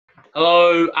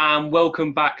Hello and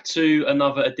welcome back to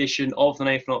another edition of the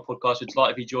Nathan Hart podcast. We're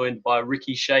delighted to be joined by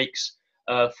Ricky Shakes,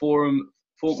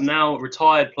 now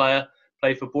retired player,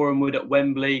 played for Boreham at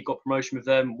Wembley, got promotion with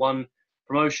them, won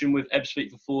promotion with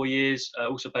Ebbsfleet for 4 years,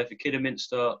 also played for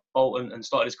Kidderminster, Bolton, and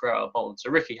started his career out at Bolton. So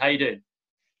Ricky, how you doing?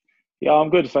 Yeah, I'm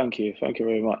good, thank you. Thank you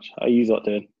very much. How are you lot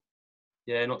doing?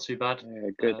 Yeah, not too bad. Yeah,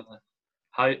 good.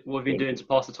 What have you been doing to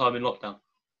pass the time in lockdown?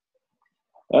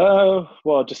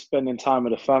 Well, just spending time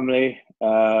with the family.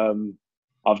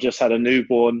 I've just had a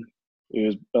newborn. He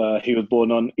was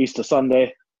born on Easter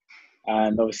Sunday,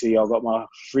 and obviously I've got my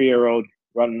 3-year-old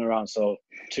running around. So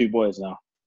 2 boys now.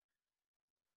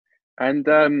 And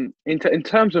in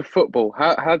terms of football,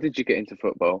 how did you get into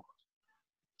football?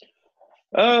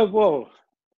 Well,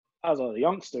 as a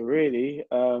youngster, really,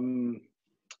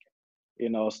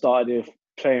 started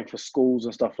playing for schools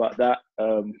and stuff like that.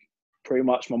 Pretty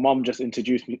much my mum just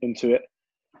introduced me into it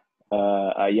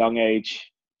at a young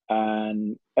age,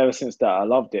 and ever since that I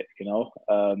loved it.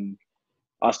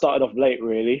 I started off late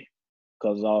really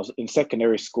because I was in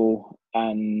secondary school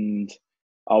and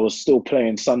I was still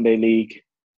playing Sunday league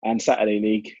and Saturday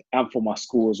league and for my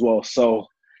school as well. So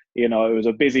it was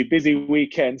a busy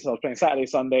weekend. So I was playing Saturday,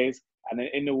 Sundays, and then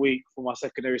in the week for my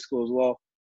secondary school as well.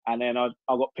 And then I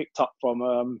got picked up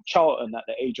from Charlton at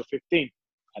the age of 15,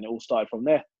 and it all started from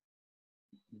there.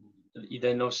 You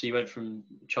then obviously went from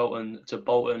Charlton to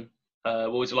Bolton.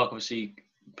 What was it like, obviously,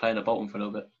 playing at Bolton for a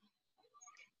little bit?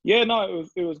 Yeah, no,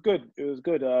 it was good. It was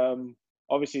good.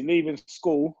 Obviously, leaving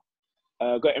school,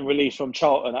 getting released from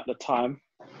Charlton at the time,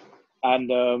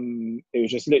 and it was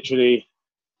just literally,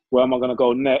 where am I going to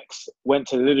go next? Went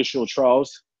to the initial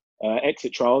trials,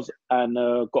 exit trials, and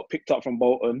got picked up from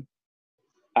Bolton,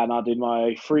 and I did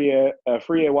my 3-year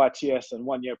YTS and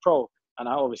 1-year pro, and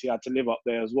I obviously had to live up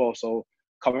there as well. So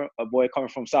a boy coming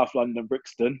from South London,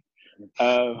 Brixton,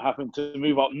 having to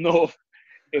move up north,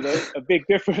 a big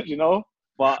difference,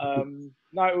 But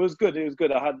no, it was good. It was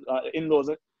good. I had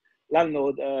in-laws,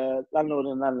 landlord and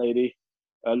landlady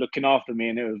looking after me,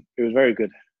 and it was very good.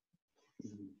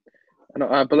 And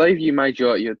I believe you made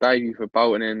your debut for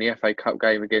Bolton in the FA Cup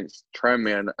game against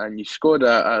Tranmere, and you scored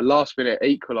a last-minute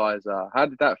equaliser. How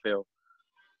did that feel?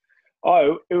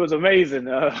 Oh, it was amazing.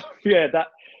 Yeah,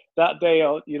 that day,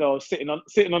 sitting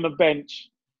on the bench,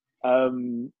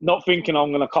 not thinking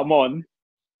I'm going to come on.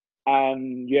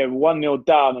 And yeah, 1-0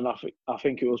 down, and I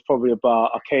think it was probably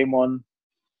I came on,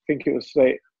 I think it was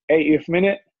the 80th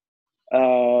minute.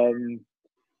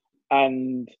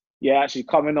 And yeah, actually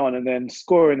coming on and then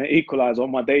scoring an equaliser on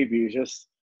my debut is just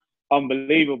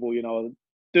unbelievable, Didn't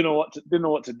know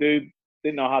what to do,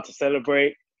 didn't know how to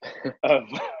celebrate.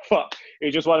 But it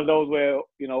was just one of those where,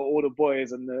 all the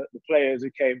boys and the players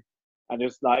who came and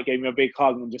just gave me a big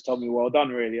hug and just told me well done,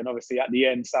 really. And obviously at the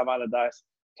end, Sam Allardyce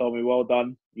told me well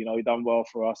done, you done well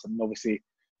for us, and obviously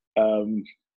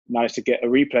managed to get a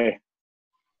replay.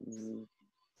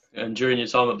 And during your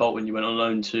time at Bolton, you went on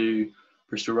loan to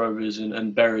Bristol Rovers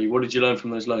and Bury. What did you learn from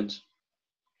those loans?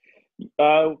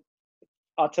 I'll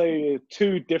tell you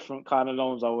 2 different kind of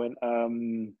loans I went.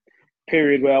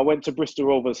 Period where I went to Bristol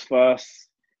Rovers first,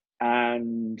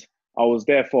 and I was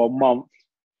there for a month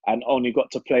and only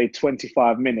got to play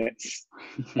 25 minutes,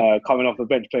 coming off the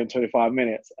bench playing 25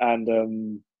 minutes.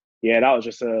 And yeah, that was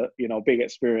just a big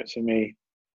experience for me.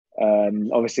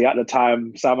 Obviously at the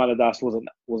time, Sam Allardyce wasn't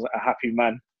a happy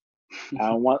man.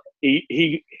 And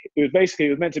it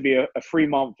was meant to be a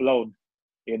 3-month loan,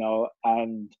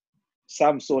 and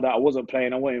Sam saw that I wasn't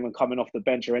playing, I wasn't even coming off the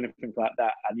bench or anything like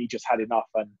that, and he just had enough,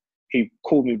 and he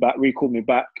recalled me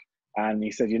back, and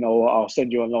he said, I'll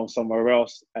send you on loan somewhere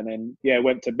else. And then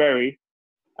went to Bury,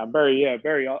 and Bury I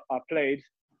played.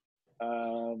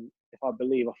 If I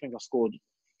think I scored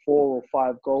 4 or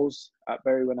 5 goals at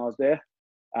Bury when I was there,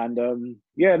 and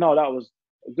that was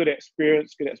a good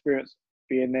experience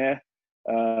being there.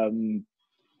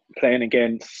 Playing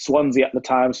against Swansea at the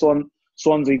time.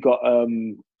 Swansea got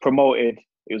promoted.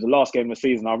 It was the last game of the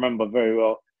season. I remember very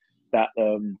well that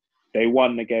they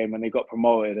won the game and they got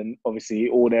promoted, and obviously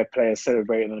all their players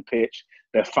celebrating on the pitch,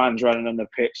 their fans running on the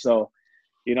pitch. So,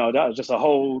 that was just a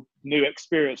whole new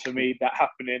experience for me, that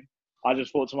happening. I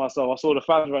just thought to myself, I saw the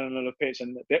fans running on the pitch,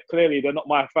 and clearly they're not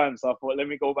my fans. So I thought, let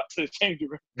me go back to the changing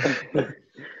room.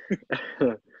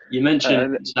 You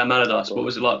mentioned Sam Allardyce. What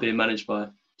was it like being managed by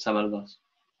Sam Allardyce?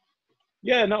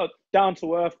 Yeah, no, down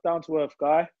to earth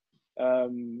guy.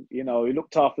 He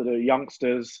looked after the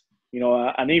youngsters,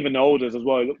 and even the olders as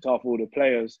well. He looked after all the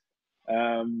players.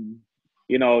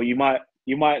 You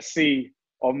might see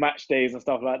on match days and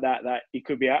stuff like that he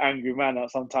could be an angry man at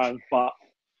sometimes, but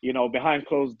behind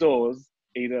closed doors,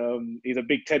 he's a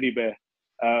big teddy bear.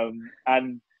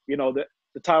 And the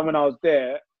time when I was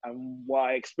there and what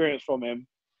I experienced from him,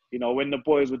 when the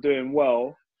boys were doing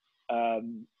well,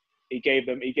 he gave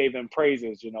them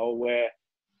praises. Where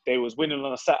they was winning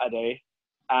on a Saturday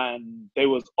and they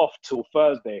was off till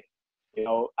Thursday.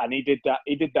 And he did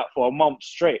that for a month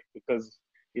straight because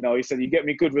he said, you get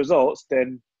me good results,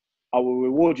 then I will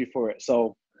reward you for it.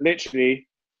 So literally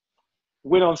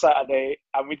win on Saturday,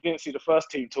 and we didn't see the first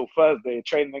team till Thursday,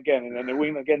 training again, and then they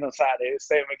win again on Saturday,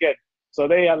 same again. So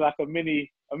they had like a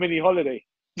mini holiday.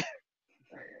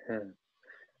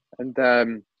 And I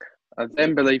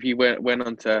then believe you went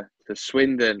on to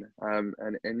Swindon,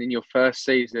 and in your first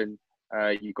season,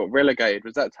 you got relegated.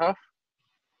 Was that tough?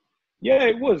 Yeah,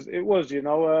 it was.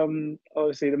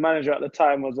 Obviously the manager at the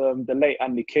time was the late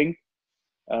Andy King.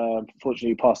 Unfortunately,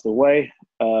 he passed away.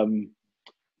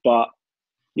 But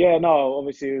yeah, no,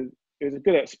 obviously it was a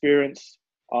good experience.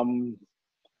 I'm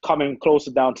coming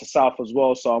closer down to South as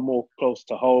well, so I'm more close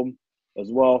to home as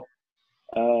well.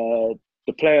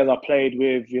 The players I played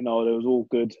with, it was all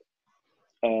good.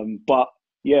 But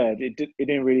yeah, it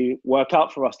didn't really work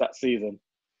out for us that season.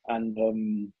 And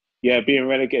being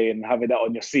relegated and having that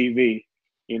on your CV,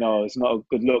 it's not a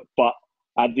good look. But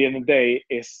at the end of the day,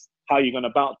 it's how you're going to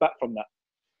bounce back from that.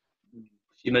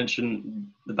 You mentioned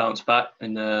the bounce back,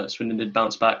 and Swindon did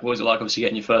bounce back. What was it like, obviously,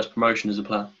 getting your first promotion as a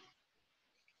player?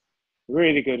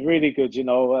 Really good, really good.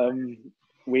 So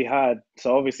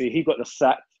obviously he got the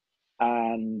sack,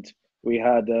 and we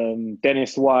had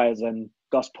Dennis Wise and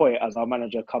Gus Poyet as our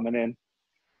manager coming in.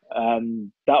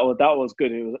 That was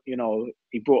good. It was,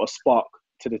 he brought a spark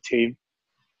to the team.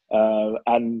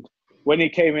 And when he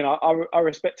came in, I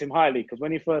respect him highly, because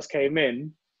when he first came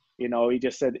in, he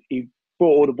just said, he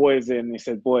brought all the boys in. And he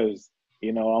said, boys,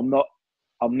 I'm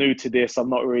new to this. I'm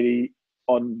not really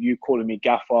on you calling me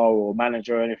gaffer or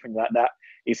manager or anything like that.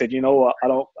 He said, you know what? I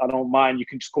don't mind. You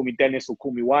can just call me Dennis or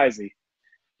call me Wisey.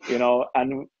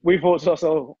 And we thought to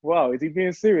ourselves, wow, is he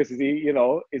being serious? Is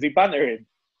he bantering?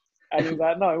 And he was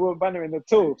like, no, he wasn't bantering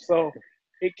at all. So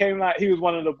it came like he was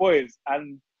one of the boys.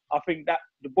 And I think that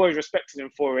the boys respected him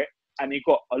for it. And he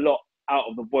got a lot out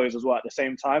of the boys as well at the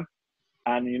same time.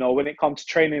 And, when it comes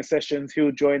to training sessions,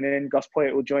 he'll join in, Gus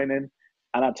Poyet will join in.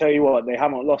 And I tell you what, they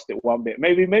haven't lost it one bit.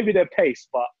 Maybe their pace,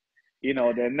 but,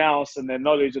 their nous and their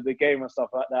knowledge of the game and stuff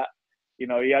like that. You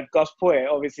had Gus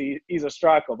Poyet, obviously he's a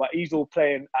striker, but he's all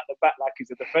playing at the back like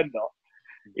he's a defender,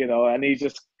 and he's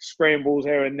just spraying balls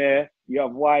here and there. You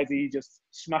have Wisey just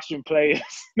smashing players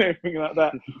and everything like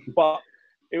that. But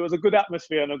it was a good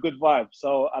atmosphere and a good vibe.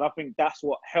 And I think that's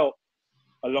what helped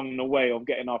along the way of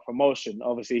getting our promotion.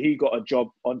 Obviously, he got a job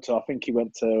I think he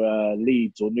went to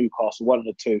Leeds or Newcastle, one of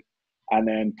the two. And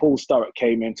then Paul Sturrock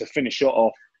came in to finish it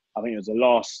off. I think it was the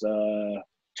last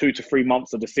 2 to 3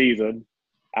 months of the season.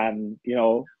 And,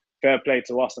 fair play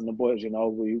to us and the boys,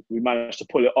 we managed to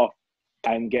pull it off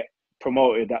and get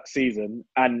promoted that season.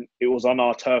 And it was on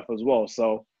our turf as well.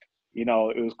 So, it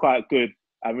was quite good.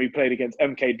 And we played against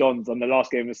MK Dons on the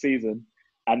last game of the season.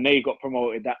 And they got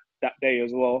promoted that day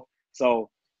as well. So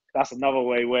that's another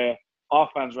way where our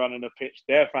fans running the pitch,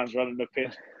 their fans running the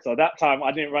pitch. So that time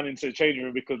I didn't run into the changing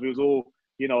room because we was all,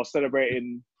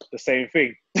 celebrating the same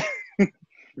thing.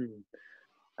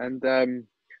 And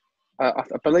I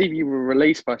believe you were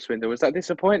released by Swindon. Was that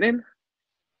disappointing?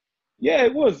 Yeah,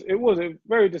 it was. It was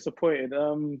very disappointing.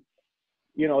 The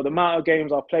amount of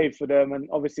games I played for them, and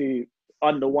obviously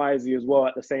under Wisey as well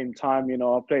at the same time.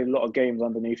 I played a lot of games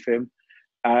underneath him.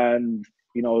 And,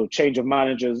 change of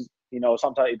managers,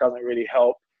 sometimes it doesn't really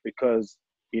help because,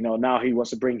 now he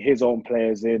wants to bring his own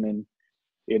players in and,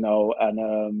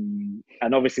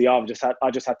 and obviously I just had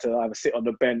to either sit on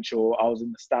the bench or I was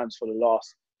in the stands for the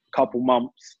last couple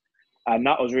months. And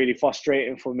that was really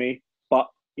frustrating for me. But,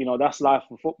 that's life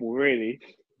for football, really.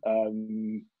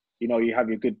 You have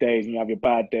your good days and you have your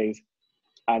bad days.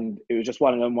 And it was just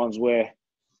one of them ones where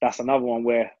that's another one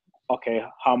where, okay,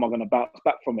 how am I going to bounce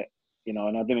back from it?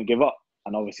 And I didn't give up.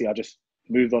 And obviously I just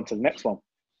moved on to the next one.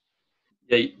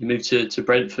 Yeah, you moved to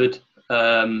Brentford,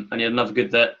 and you had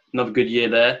another good year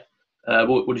there.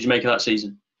 What did you make of that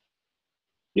season?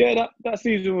 Yeah, that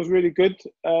season was really good.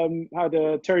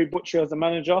 Had Terry Butcher as the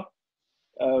manager.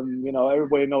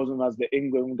 Everybody knows him as the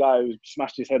England guy who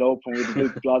smashed his head open with the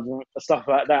big blood and stuff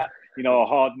like that. A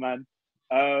hard man.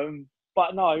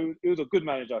 But no, he was a good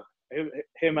manager.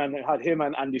 Him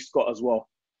and Andy Scott as well.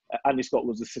 Andy Scott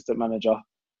was assistant manager.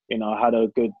 Had a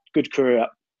good career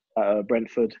at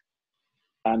Brentford.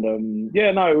 And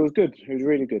it was good. It was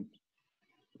really good.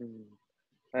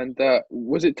 And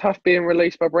was it tough being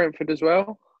released by Brentford as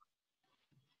well?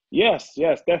 Yes,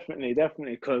 definitely.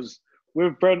 Because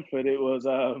with Brentford, it was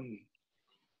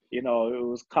you know, it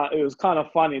was kind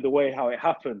of funny the way how it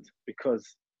happened,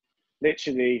 because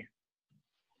literally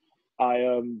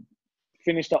I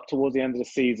finished up towards the end of the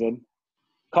season.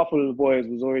 A couple of the boys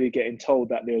was already getting told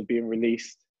that they was being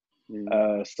released.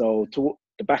 So to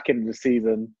the back end of the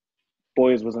season,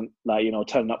 boys wasn't like, you know,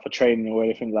 turning up for training or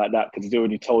anything like that, because they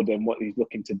already told them what he's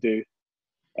looking to do.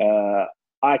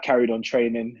 I carried on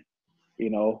training. You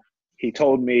know, he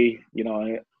told me, you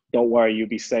know, don't worry, you'll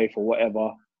be safe or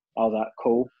whatever. I was like,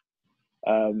 cool.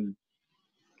 Done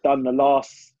the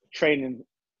last training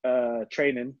of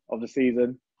the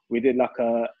season. We did like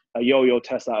a yo-yo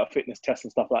test, like a fitness test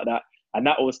and stuff like that. And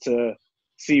that was to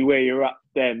see where you're at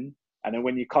then. And then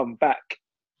when you come back,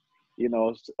 you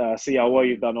know, see how well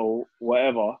you've done or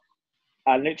whatever.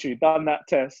 I literally done that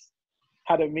test,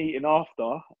 had a meeting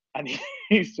after, and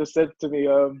he's just said to me,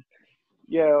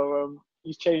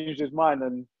 he's changed his mind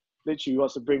and literally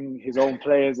wants to bring his own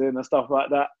players in and stuff like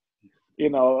that. You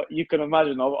know, you can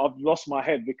imagine I've lost my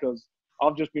head, because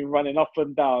I've just been running up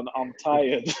and down. I'm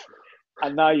tired.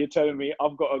 And now you're telling me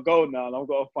I've got to go now and I've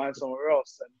got to find somewhere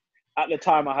else. And at the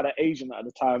time, I had an agent at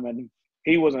the time, and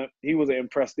he wasn't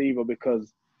impressed either,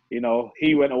 because, you know,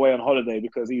 he went away on holiday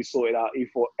because he sorted out. He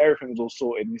thought everything was all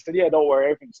sorted. And he said, yeah, don't worry,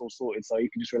 everything's all sorted, so you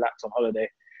can just relax on holiday.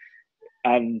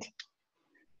 And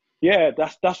yeah,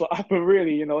 that's what happened,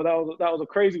 really. You know, that was a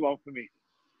crazy one for me.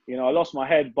 You know, I lost my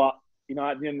head, but, you know,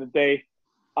 at the end of the day,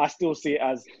 I still see it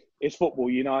as it's football.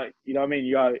 You know what I mean?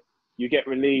 You get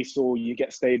released or you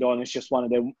get stayed on. It's just one of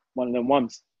them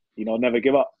ones. You know, never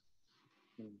give up.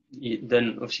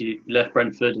 Then obviously you left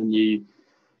Brentford and you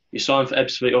signed for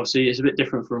Ebbsfleet. Obviously, it's a bit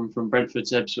different from Brentford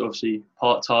to Ebbsfleet. Obviously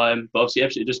part time, but obviously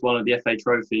Ebbsfleet just won the FA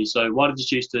Trophy. So why did you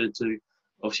choose to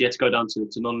obviously you had to go down to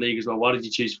non-league as well? Why did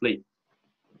you choose Fleet?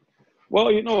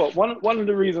 Well, you know what? One of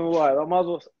the reasons why I might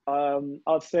as well,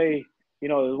 I'd say, you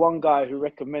know, there's one guy who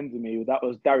recommended me. That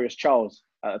was Darius Charles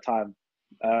at the time.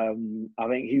 I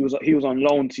think he was on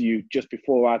loan to you just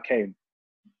before I came.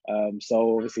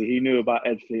 So obviously he knew about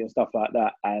Ebbsfleet and stuff like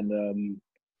that, and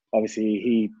obviously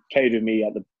he played with me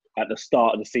at the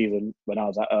start of the season when I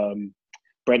was at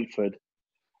Brentford,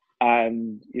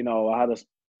 and you know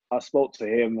I spoke to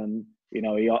him, and you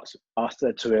know I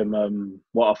said to him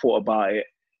what I thought about it,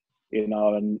 you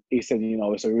know, and he said, you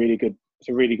know, it's a really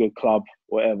good club,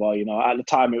 whatever, you know. At the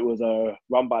time it was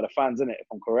run by the fans, isn't it, if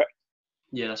I'm correct?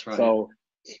 Yeah, that's right. So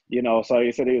you know, so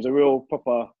he said it was a real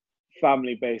proper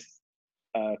family-based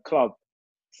club.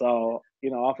 So,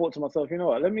 you know, I thought to myself, you know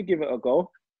what, let me give it a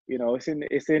go. You know, it's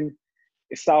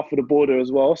south of the border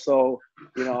as well, so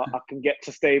you know I can get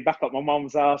to stay back at my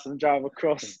mum's house and drive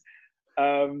across.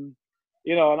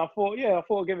 You know, and I thought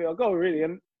I'd give it a go, really.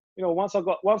 And you know, once I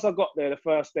got there, the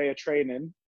first day of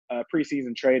training,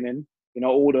 pre-season training, you know,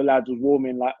 all the lads was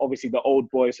warming, like obviously the old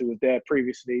boys who was there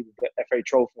previously with the FA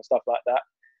Trophy and stuff like that.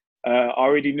 I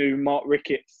already knew Mark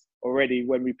Ricketts already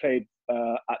when we played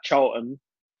at Charlton,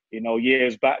 you know,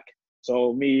 years back.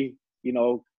 So me, you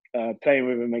know, playing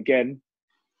with him again,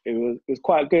 it was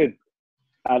quite good.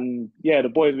 And yeah, the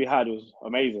boys we had was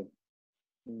amazing.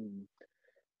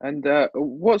 And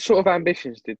what sort of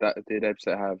ambitions did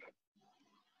Ebbsfleet have?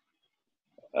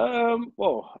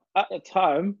 Well, at the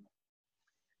time,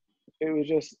 it was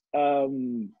just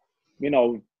you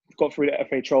know, got through the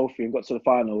FA Trophy and got to the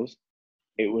finals.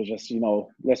 It was just, you know,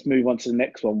 let's move on to the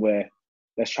next one, where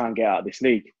let's try and get out of this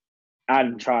league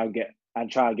and try and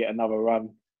get another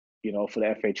run, you know, for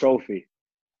the FA Trophy.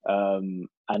 And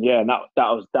yeah, that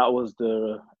was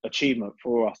the achievement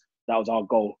for us. That was our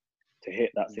goal to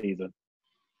hit that season.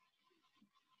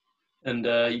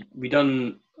 And we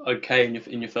done okay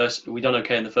in your first. We done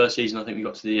okay in the first season. I think we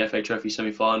got to the FA Trophy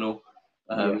semi-final,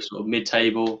 sort of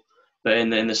mid-table. But in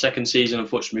the second season,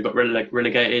 unfortunately, we got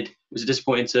relegated. Was it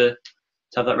disappointing to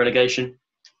have that relegation?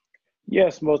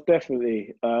 Yes, most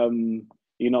definitely.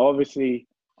 You know, obviously,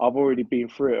 I've already been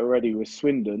through it already with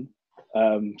Swindon.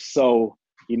 So,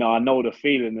 you know, I know the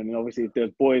feeling. And obviously, if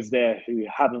there's boys there who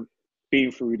hadn't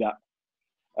been through that,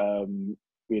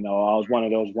 you know, I was one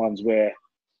of those ones where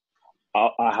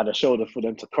I had a shoulder for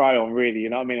them to cry on, really, you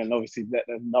know what I mean? And obviously let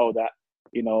them know that,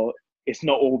 you know, it's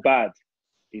not all bad,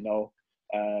 you know.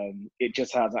 It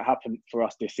just hasn't happened for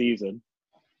us this season.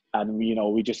 And, you know,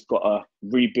 we just got to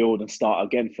rebuild and start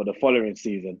again for the following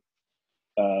season.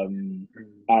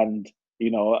 And,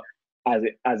 you know,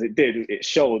 as it did, it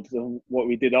showed what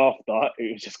we did after.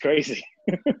 It was just crazy.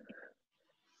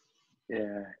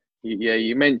 Yeah.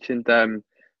 You mentioned the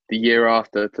year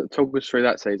after. Talk us through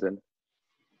that season.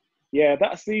 Yeah,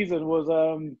 that season was,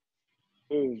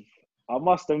 I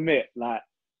must admit, like,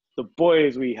 the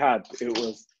boys we had, it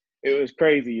was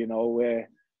crazy, you know, where,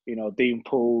 you know, Dean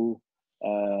Poole,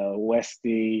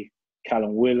 Westy,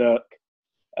 Callum Willock,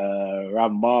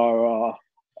 Ramara,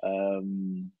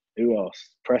 who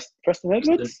else? Preston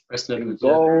Edwards? Preston Edwards,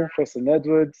 Goal, Preston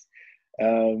Edwards,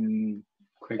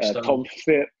 Craig Stone. Tom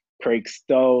Phip, Craig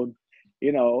Stone,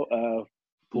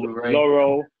 Paul Ray.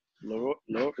 Laurel.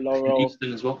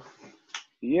 Easton as well.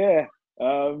 Yeah.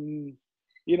 And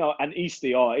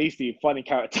Easty, funny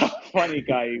character, funny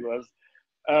guy he was.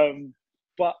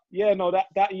 But yeah, no,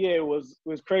 that year was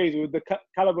crazy with the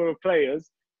caliber of players.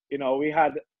 We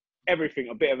had everything,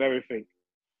 a bit of everything,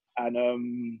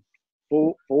 and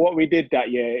for what we did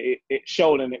that year, it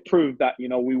showed and it proved that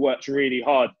we worked really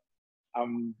hard.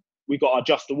 We got our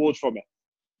just awards from it.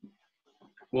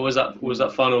 What was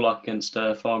that final like against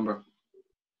Farnborough?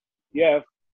 Yeah,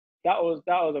 that was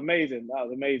amazing. That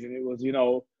was amazing. It was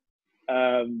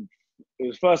it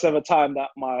was first ever time that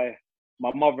my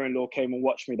mother-in-law came and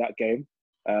watched me that game,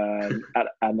 and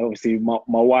obviously my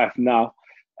wife now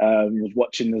was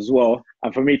watching as well.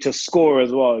 And for me to score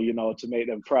as well, to make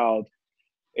them proud,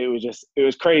 it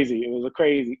was crazy. It was a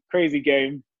crazy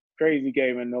game,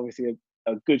 and obviously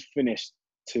a good finish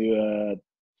to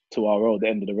our road, the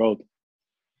end of the road.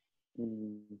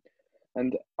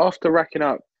 And after racking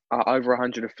up over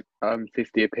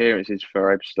 150 appearances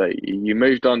for Ebbsfleet, you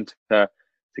moved on to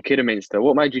Kidderminster.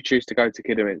 What made you choose to go to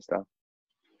Kidderminster?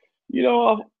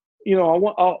 I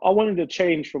wanted to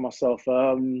change for myself.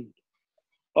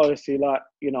 Obviously, I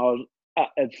was at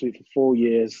Ebbsfleet for 4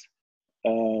 years,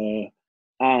 and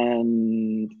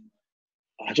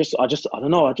I don't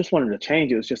know. I just wanted to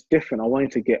change. It was just different. I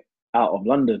wanted to get out of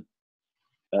London,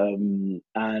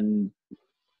 and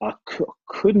I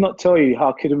could not tell you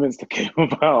how Kidderminster came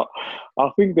about. I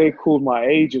think they called my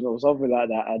agent or something like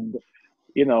that, and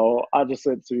I just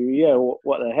said to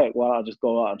what the heck? Why don't I just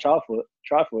go out and try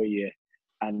for a year?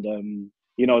 And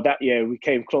that year we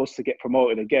came close to get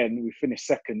promoted again. We finished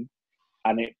second,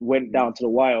 and it went down to the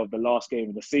wire of the last game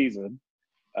of the season.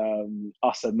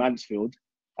 Us and Mansfield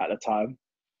at the time,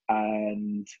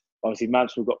 and obviously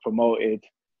Mansfield got promoted,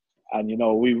 and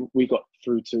we got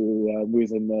through to we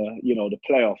was in the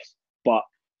playoffs, but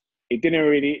it didn't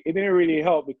really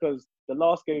help because the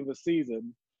last game of the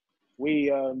season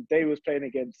they was playing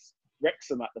against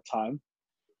Wrexham at the time,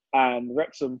 and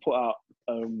Wrexham put out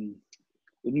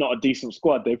not a decent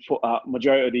squad. They put out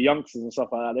majority of the youngsters and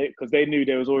stuff like that because they knew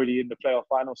they was already in the playoff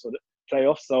final, so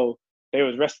they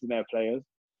was resting their players,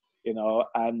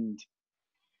 and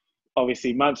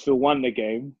obviously Mansfield won the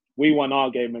game. We won our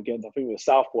game against, I think it was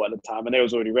Southport at the time, and they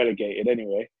was already relegated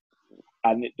anyway,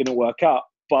 and it didn't work out.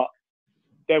 But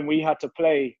then we had to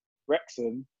play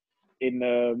Wrexham in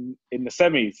the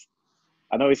semis,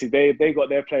 and obviously they got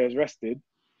their players rested,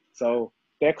 so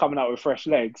they're coming out with fresh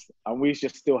legs, and we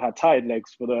just still had tired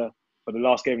legs for the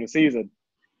last game of the season.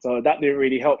 So that didn't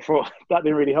really help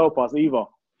us either.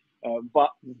 But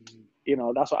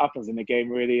that's what happens in the game,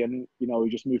 really, and we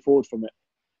just move forward from it.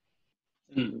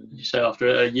 You say after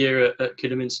a year at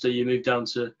Kidderminster, you moved down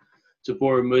to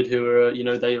Boreham, who were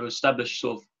they were established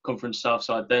sort of Conference South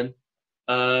side then.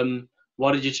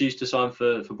 Why did you choose to sign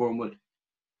for Boreham?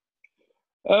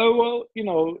 Well,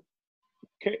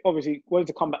 obviously wanted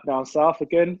to come back down south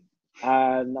again,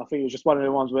 and I think it was just one of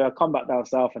the ones where I come back down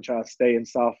south and try to stay in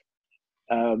south.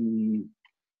 And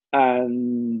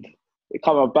it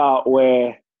come about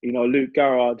where Luke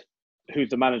Garrard, who's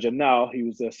the manager now, he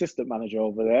was the assistant manager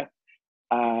over there,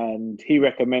 and he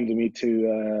recommended me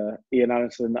to Ian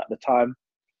Allison at the time,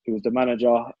 who was the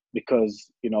manager,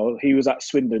 because he was at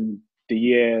Swindon the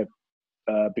year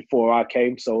before I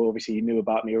came, so obviously he knew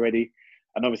about me already.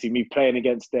 And obviously me playing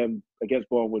against Boreham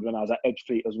when I was at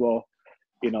Ebbsfleet as well,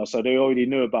 so they already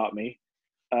knew about me.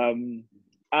 And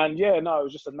yeah, no, it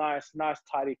was just a nice,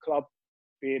 tidy club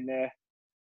being there.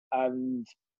 And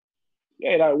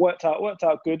yeah, it worked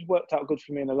out good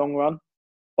for me in the long run.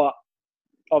 But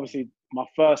obviously my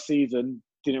first season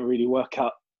didn't really work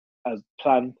out as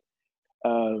planned.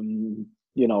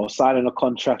 Signing a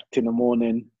contract in the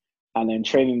morning and then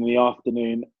training in the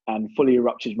afternoon, and fully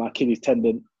ruptured my Achilles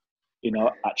tendon.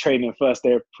 At training, first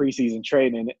day of pre-season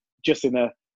training, just in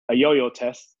a yo-yo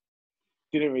test,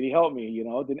 didn't really help me.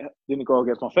 Didn't go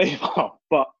against my favour.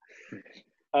 But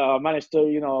managed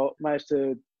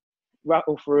to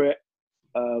rattle through it.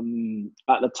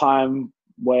 At the time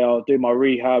where I was doing my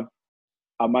rehab,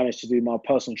 I managed to do my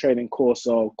personal training course,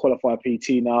 so qualified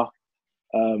PT now,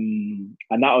 and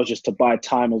that was just to buy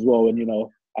time as well,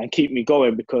 and keep me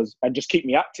going and just keep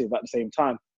me active at the same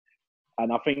time.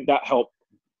 And I think that helped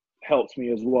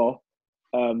me as well.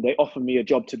 They offered me a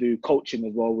job to do coaching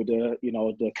as well with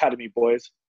the academy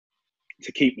boys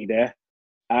to keep me there.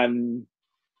 And,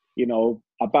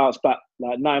 I bounced back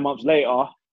like 9 months later,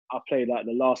 I played like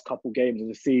the last couple games of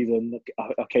the season.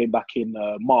 I came back in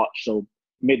March, so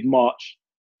mid-March,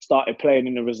 started playing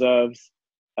in the reserves,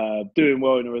 doing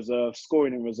well in the reserves,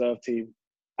 scoring in reserve team.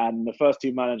 And the first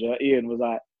team manager, Ian, was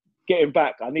like, get him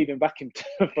back. I need him back into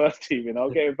the first team,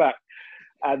 get him back.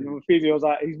 And Fizzy was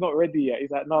like, he's not ready yet.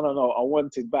 He's like, no, I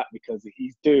want him back because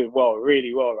he's doing well,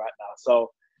 really well right now.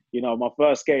 So, my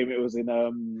first game, it was in,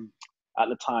 at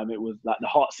the time, it was like the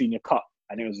Hart Senior Cup,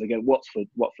 and it was against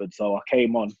Watford. So I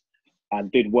came on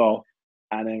and did well.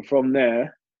 And then from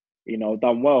there,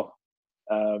 done well.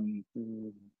 The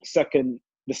second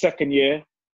year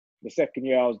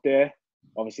I was there,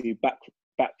 obviously back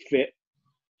fit.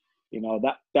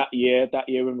 That year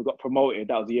when we got promoted,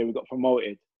 that was the year we got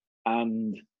promoted.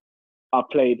 And I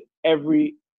played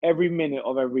every minute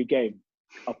of every game,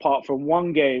 apart from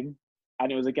one game,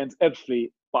 and it was against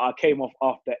Ebbsfleet, but I came off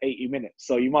after 80 minutes.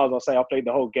 So you might as well say I played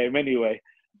the whole game anyway.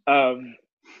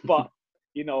 But,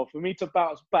 for me to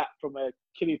bounce back from a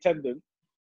Achilles tendon,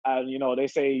 and, they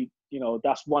say,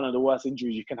 that's one of the worst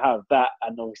injuries you can have, that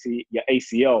and obviously your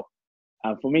ACL.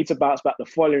 And for me to bounce back the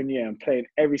following year and playing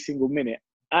every single minute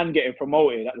and getting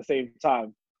promoted at the same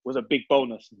time was a big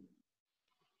bonus.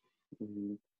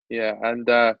 Yeah, and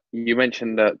you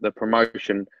mentioned the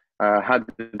promotion. How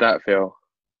did that feel?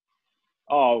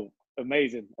 Oh,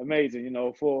 amazing!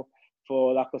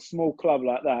 For like a small club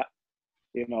like that,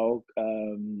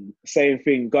 same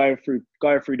thing. Going through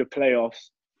the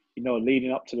playoffs,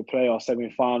 leading up to the playoffs,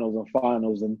 semi-finals and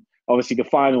finals, and obviously the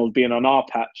finals being on our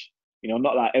patch.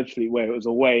 Not like Ebbsfleet where it was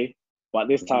away, but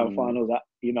this time finals at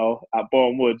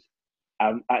Boreham Wood,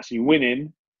 and actually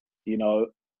winning.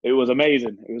 It was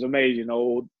amazing. It was amazing.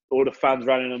 All the fans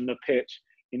running on the pitch.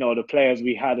 The players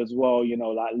we had as well.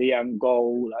 Like Liam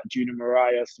Goal, like Junior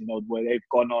Marias. Where they've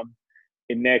gone on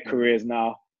in their careers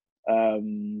now.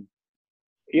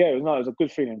 It was a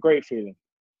good feeling, great feeling.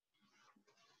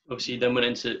 Obviously, you then went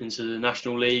into the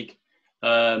National League.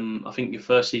 I think your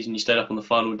first season you stayed up on the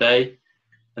final day,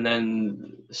 and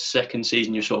then the second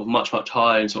season you're sort of much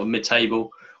higher and sort of mid-table.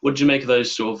 What did you make of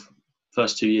those sort of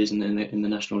first 2 years in the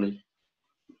National League?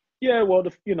 Yeah, well,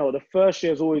 the first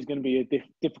year is always going to be a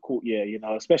difficult year,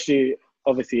 especially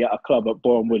obviously at a club at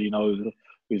Boreham Wood. It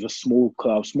was a small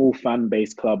club, small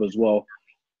fan-based club as well.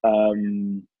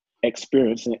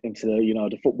 Experience into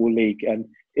the football league, and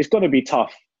it's going to be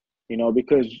tough,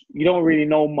 because you don't really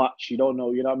know much. You don't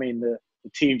know, the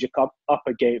teams you come up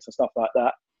against and stuff like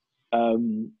that.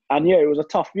 And yeah, it was a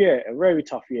tough year, a very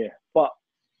tough year. But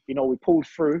we pulled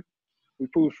through,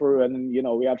 and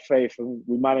we had faith, and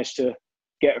we managed to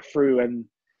get through and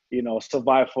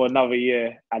survive for another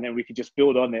year, and then we could just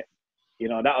build on it.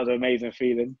 That was an amazing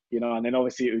feeling. And then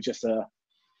obviously it was just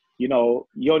you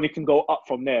only can go up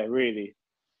from there, really.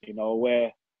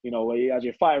 Where as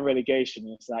you're fighting relegation,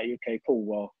 it's like, okay, cool.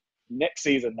 Well, next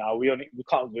season now we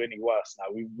can't do any worse.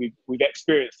 Now we've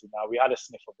experienced it. Now we had a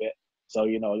sniff of it. So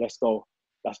let's go.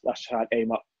 Let's try and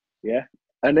aim up. Yeah.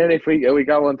 And then if we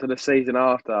go on to the season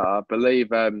after, I believe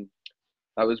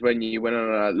that was when you went on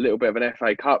a little bit of an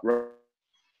FA Cup run.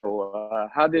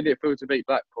 How did it feel to beat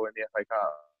Blackpool in the FA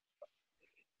Cup?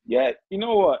 Yeah, you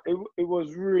know what? It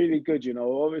was really good.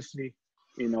 Obviously,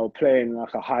 playing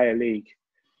like a higher league.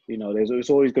 It's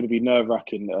always going to be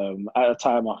nerve-wracking. At the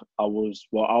time, I was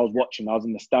watching. I was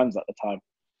in the stands at the time,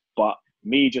 but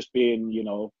me just being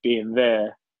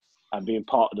there and being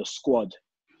part of the squad,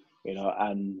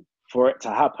 and for it to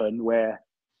happen where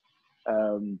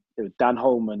it was Dan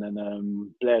Holman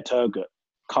and Blair Turgott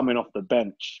coming off the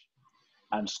bench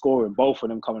and scoring, both of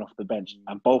them coming off the bench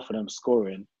and both of them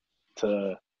scoring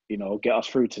to get us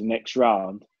through to the next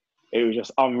round. It was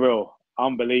just unreal,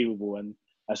 unbelievable. And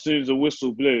as soon as the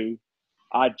whistle blew,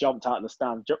 I jumped out of the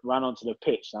stand, ran onto the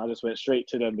pitch, and I just went straight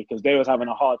to them because they was having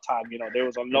a hard time. They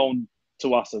was on loan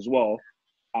to us as well.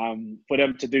 For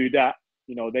them to do that,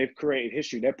 they've created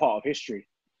history. They're part of history.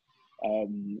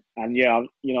 And yeah,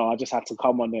 I just had to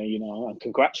come on there, and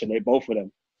congratulate both of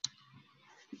them.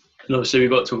 And obviously we've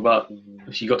got to talk about,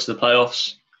 if you got to the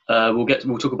playoffs,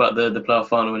 we'll talk about the playoff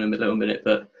final in a little minute,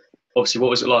 but obviously what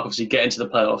was it like, obviously getting to the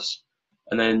playoffs,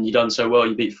 and then you done so well,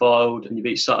 you beat Fylde and you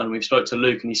beat Sutton. We spoke to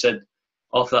Luke and he said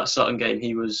after that Sutton game,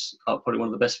 he was probably one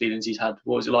of the best feelings he's had.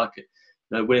 What was it like,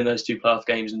 winning those two playoff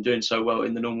games and doing so well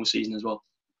in the normal season as well?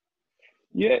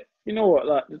 Yeah, you know what,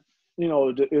 like, it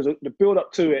was the build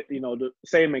up to it, the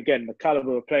same again, the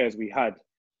caliber of players we had,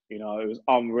 it was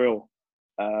unreal.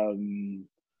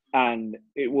 And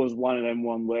it was one of them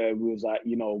where we was like,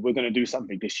 we're going to do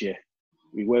something this year.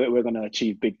 We're going to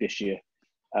achieve big this year.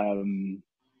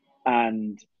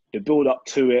 And the build up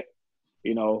to it,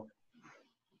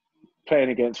 playing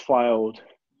against Fylde,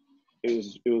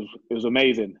 it was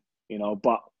amazing, you know.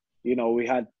 But you know, we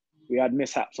had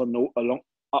mishaps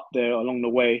up there along the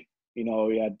way. You know,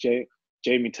 we had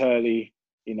Jamie Turley.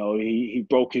 You know, he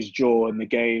broke his jaw in the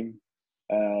game.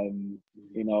 You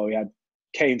know, we had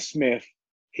Kane Smith.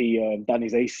 He done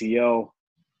his ACL.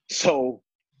 So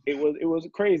it was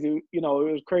crazy. You know,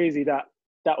 it was crazy that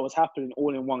was happening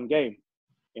all in one game.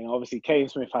 You know, obviously Kane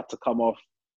Smith had to come off,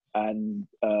 and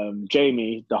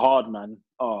Jamie, the hard man,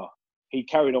 he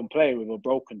carried on playing with a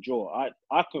broken jaw.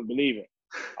 I couldn't believe it.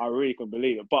 I really couldn't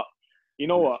believe it. But you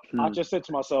know what? I just said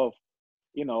to myself,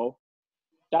 you know,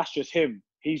 that's just him.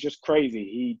 He's just crazy.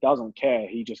 He doesn't care.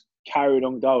 He just carried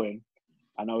on going.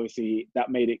 And obviously that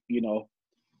made it, you know,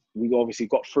 we obviously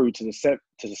got through to the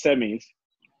semis,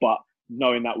 but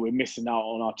knowing that we're missing out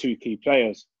on our two key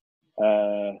players,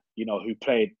 you know, who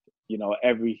played, you know,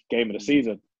 every game of the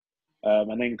season.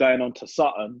 And then going on to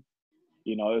Sutton,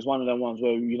 you know, it was one of them ones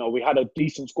where, you know, we had a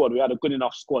decent squad. We had a good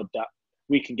enough squad that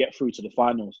we can get through to the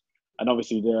finals. And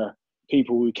obviously the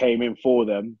people who came in for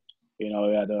them, you know,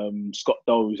 we had Scott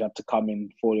Doe had to come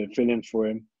in for them, fill in for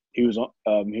him. He was on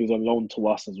loan to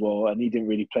us as well, and he didn't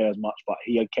really play as much, but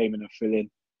he came in and fill in.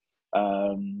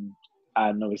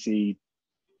 And obviously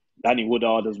Danny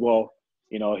Woodard as well.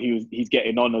 You know, he's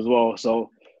getting on as well. So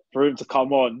for him to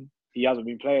come on, he hasn't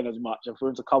been playing as much, and for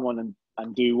him to come on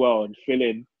and do well and fill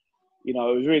in, you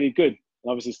know, it was really good.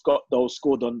 And obviously Scott Doe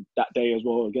scored on that day as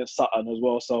well against Sutton as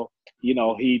well. So you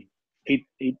know, he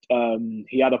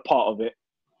had a part of it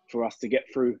for us to get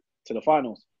through to the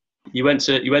finals. You went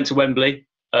to Wembley.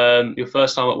 Your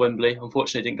first time at Wembley.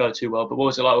 Unfortunately, it didn't go too well. But what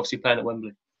was it like, obviously, playing at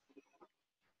Wembley?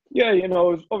 Yeah, you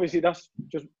know, obviously that's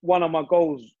just one of my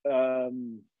goals.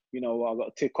 You know, I've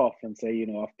got to tick off and say, you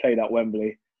know, I've played at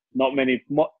Wembley. Not many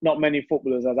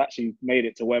footballers have actually made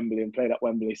it to Wembley and played at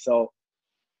Wembley. So,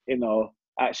 you know,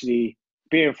 actually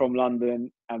being from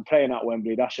London and playing at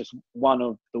Wembley, that's just one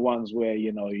of the ones where,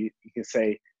 you know, you can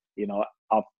say, you know,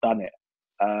 I've done it.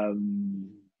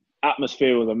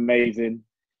 Atmosphere was amazing.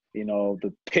 You know,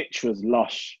 the pitch was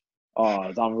lush. Oh, it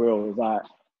was unreal.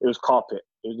 It was carpet.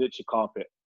 It was literally carpet.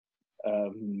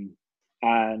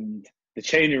 And the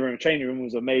training room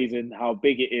was amazing. How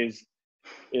big it is,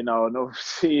 you know. And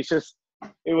obviously, it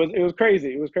was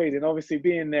crazy. It was crazy. And obviously,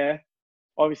 being there,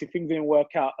 obviously things didn't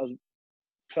work out as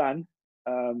planned.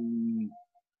 You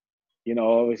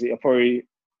know, obviously, I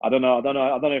don't know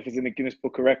if it's in the Guinness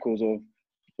Book of Records or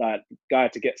that guy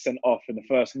to get sent off in the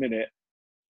first minute.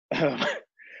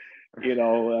 You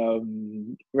know,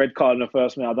 red card in the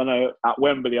first minute. I don't know, at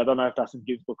Wembley, I don't know if that's in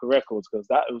Guinness Book of Records, because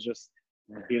that was just,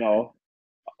 you know,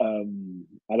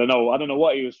 I don't know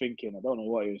what he was thinking.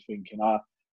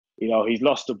 You know, he's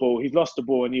lost the ball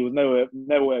and he was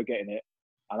nowhere getting it.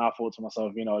 And I thought to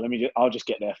myself, you know, I'll just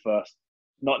get there first.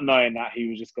 Not knowing that he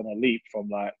was just going to leap from,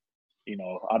 like, you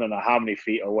know, I don't know how many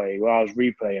feet away. Where I was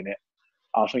replaying it,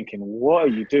 I was thinking, what are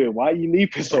you doing? Why are you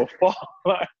leaping so far?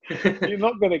 Like, you're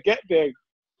not going to get there.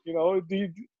 You know,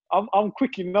 I'm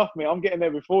quick enough, mate. I'm getting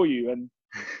there before you. And,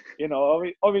 you know,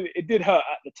 I mean, it did hurt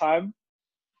at the time.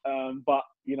 But,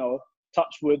 you know,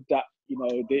 touch wood that, you know,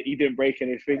 he didn't break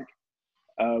anything.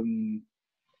 And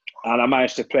I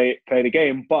managed to play the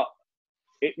game. But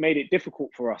it made it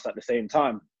difficult for us at the same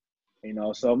time. You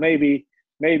know, so maybe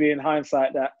in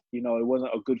hindsight that, you know, it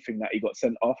wasn't a good thing that he got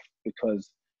sent off, because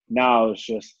now it's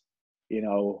just, you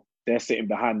know, they're sitting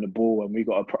behind the ball and we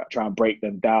got to try and break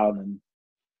them down. And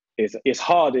it's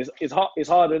hard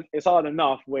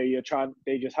enough where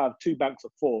they just have two banks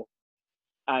of four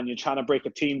and you're trying to break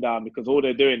a team down, because all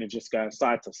they're doing is just going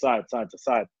side to side,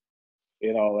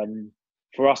 you know. And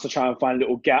for us to try and find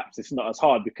little gaps, it's not as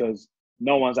hard because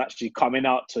no one's actually coming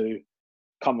out to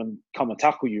come and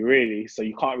tackle you, really. So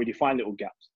you can't really find little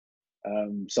gaps.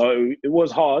 So it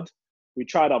was hard. We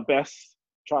tried our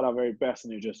very best,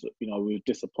 and it just, you know, we were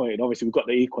disappointed. Obviously, we got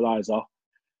the equaliser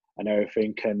and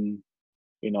everything, and,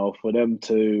 you know, for them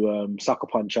to sucker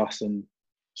punch us and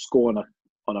score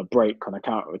on a break, on a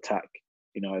counter attack,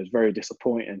 you know, it was very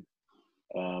disappointing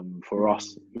for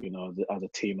us, you know, as a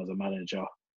team, as a manager,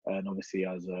 and obviously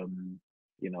as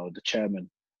you know, the chairman.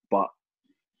 But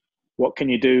what can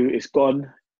you do? It's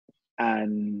gone,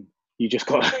 and you just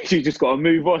got to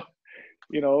move on.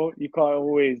 You know, you can't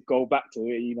always go back to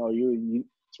it. You know, you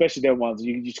especially them ones,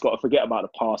 you just got to forget about the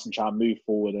past and try and move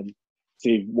forward and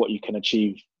see what you can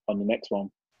achieve on the next one.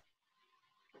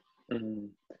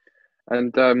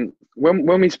 And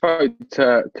when we spoke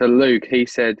to Luke, he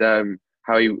said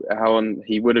how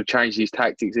he would have changed his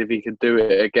tactics if he could do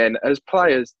it again. As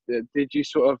players, did you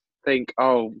sort of think,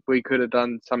 oh, we could have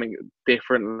done something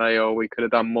differently, or we could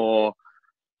have done more?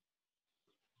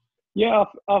 Yeah,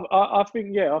 I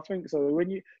think I think so. When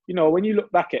you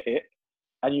look back at it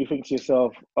and you think to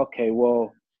yourself, okay,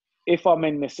 well, if I'm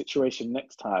in this situation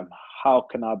next time, how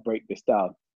can I break this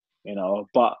down?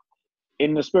 But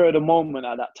in the spirit of the moment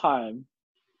at that time,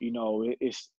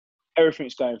 it's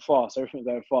everything's going fast. Everything's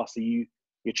going fast. So you're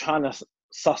trying to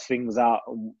suss things out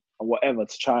and whatever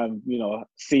to try and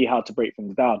see how to break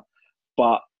things down.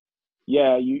 But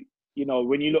yeah,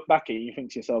 when you look back at it, you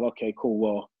think to yourself, okay, cool.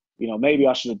 Well, maybe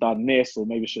I should have done this or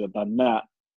maybe I should have done that,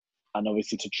 and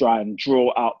obviously to try and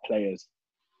draw out players.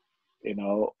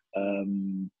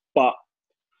 But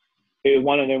it was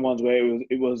one of them ones where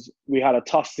we had a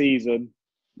tough season.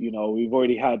 We've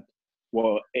already had,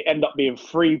 it ended up being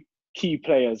three key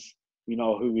players, who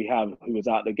was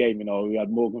out of the game. We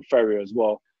had Morgan Ferrier as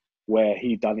well, where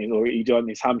he done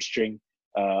his hamstring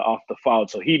after foul,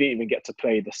 so he didn't even get to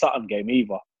play the Sutton game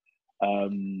either.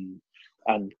 And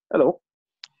hello.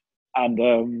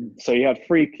 And so you had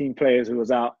three key players who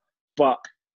was out, but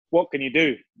what can you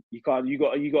do? You got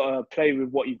to play with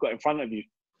what you've got in front of you.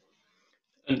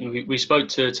 And we spoke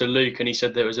to Luke, and he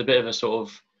said there was a bit of a sort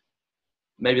of,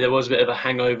 maybe there was a bit of a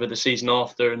hangover the season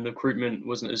after, and the recruitment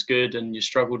wasn't as good, and you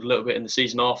struggled a little bit in the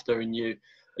season after, and you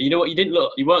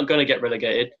weren't going to get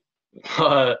relegated,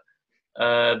 but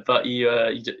you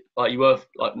were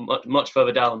like much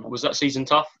further down. Was that season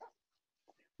tough?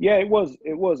 Yeah, it was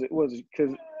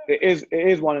because it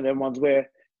is one of them ones where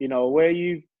where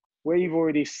you've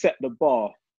already set the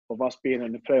bar of us being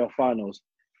in the playoff finals.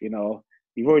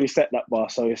 You've already set that bar,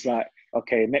 so it's like,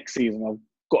 okay, next season I've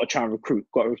got to try and recruit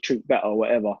better or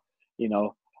whatever,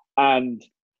 And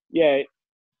yeah,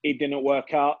 it didn't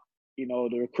work out.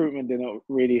 The recruitment didn't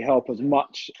really help as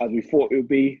much as we thought it would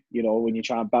be. When you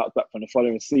try and bounce back from the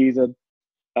following season.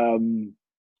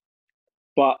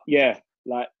 But yeah,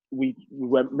 like we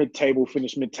went mid-table,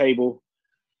 finished mid-table,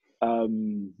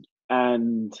 and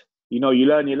you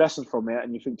learn your lessons from it,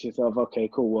 and you think to yourself, okay,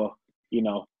 cool. Well,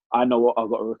 I know what I've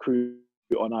got to recruit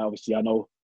on. I know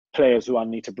players who I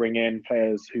need to bring in,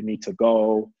 players who need to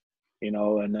go,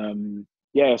 and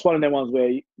it's one of them ones where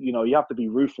you have to be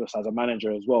ruthless as a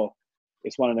manager as well.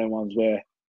 It's one of them ones where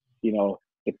the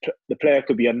player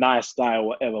could be a nice guy or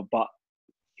whatever, but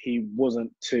he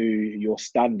wasn't to your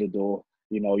standard or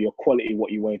your quality,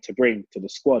 what you wanted to bring to the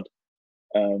squad.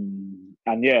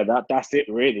 And yeah, that's it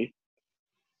really.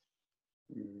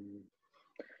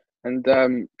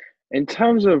 And in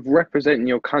terms of representing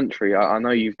your country, I know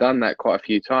you've done that quite a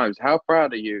few times. How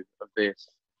proud are you of this?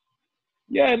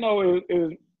 Yeah, no, it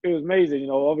was amazing.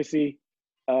 Obviously,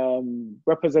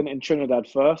 representing Trinidad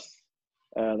first.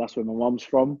 That's where my mum's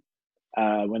from.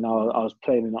 When I was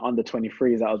playing in the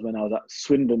under-23s, that was when I was at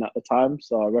Swindon at the time.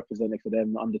 So I represented for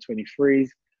them the under-23s.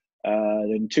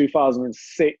 In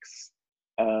 2006,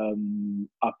 I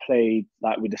played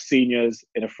with the seniors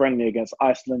in a friendly against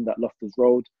Iceland at Loftus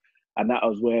Road. And that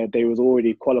was where they was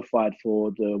already qualified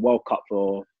for the World Cup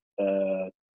for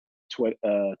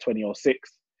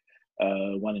 2006,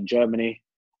 one in Germany.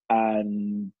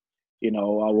 And, I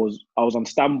was on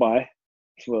standby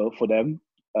for them.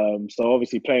 So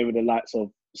obviously playing with the likes of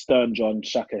Stern John,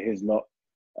 Shaka Hislop,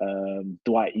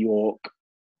 Dwight York,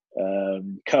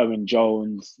 Kerwin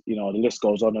Jones, the list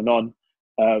goes on and on.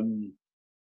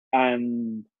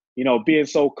 And, being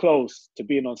so close to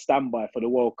being on standby for the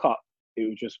World Cup, it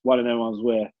was just one of them ones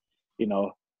where,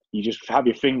 you just have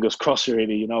your fingers crossed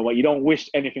really, but you don't wish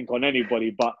anything on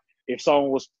anybody. But if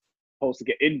someone was supposed to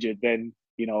get injured, then,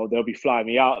 they'll be flying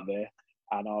me out there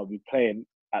and I'll be playing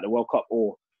at the World Cup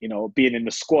or, being in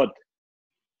the squad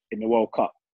in the World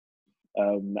Cup.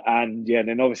 And yeah,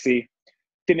 then obviously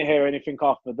didn't hear anything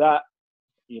after that.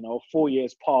 4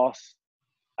 years passed,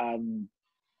 and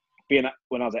when I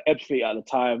was at Ebbsfleet at the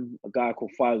time, a guy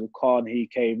called Faisal Khan, he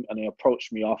came and he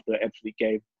approached me after the Ebbsfleet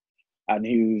game, and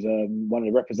he was one of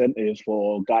the representatives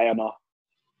for Guyana,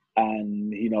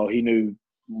 and he knew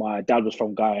my dad was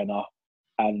from Guyana,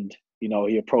 and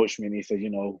he approached me and he said,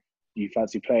 you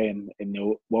fancy playing in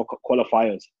the World Cup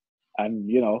qualifiers? And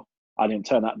I didn't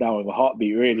turn that down with a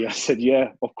heartbeat really. I said,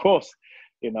 yeah, of course.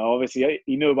 Obviously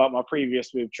he knew about my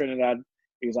previous with Trinidad.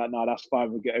 He was like, no, that's fine,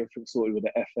 we'll get everything sorted with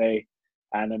the FA.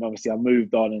 And then obviously I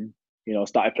moved on and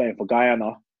started playing for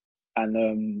Guyana,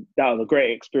 and that was a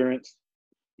great experience,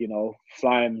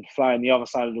 flying the other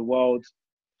side of the world,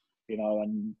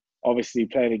 and obviously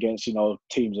playing against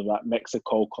teams of like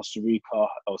Mexico, Costa Rica,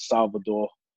 El Salvador,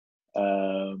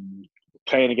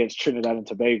 playing against Trinidad and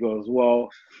Tobago as well.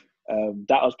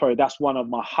 That's one of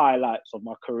my highlights of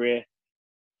my career,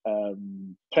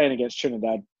 playing against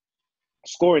Trinidad,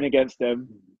 scoring against them,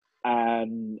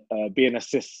 and being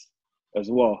assists as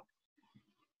well,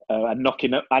 and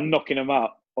knocking them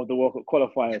out. of the World Cup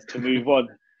qualifiers to move on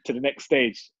to the next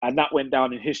stage. And that went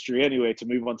down in history anyway, to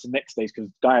move on to the next stage, because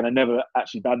Guyana never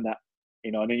actually done that.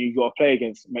 And then you got to play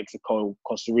against Mexico,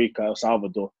 Costa Rica, El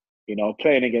Salvador,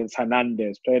 playing against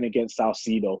Hernandez, playing against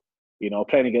Salcido,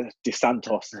 playing against De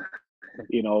Santos,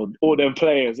 all them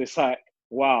players. It's like,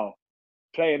 wow,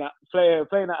 playing at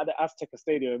the Azteca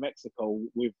Stadium in Mexico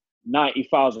with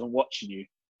 90,000 watching you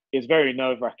is very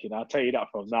nerve-wracking. I'll tell you that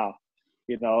from now.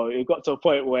 It got to a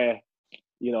point where,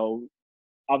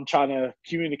 I'm trying to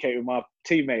communicate with my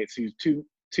teammates who's two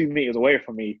meters away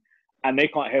from me, and they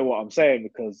can't hear what I'm saying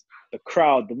because the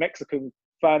crowd, the Mexican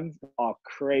fans are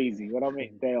crazy. What I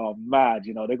mean, they are mad.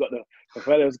 They got the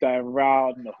fellas going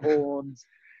round, the horns.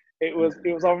 It was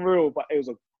unreal, but it was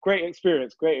a great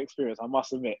experience. I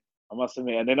must admit.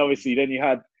 And then obviously, you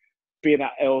had being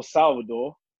at El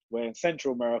Salvador, where in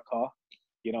Central America,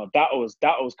 that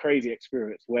was crazy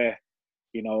experience where,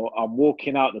 I'm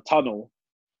walking out the tunnel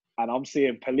and I'm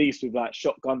seeing police with like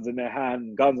shotguns in their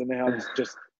hands,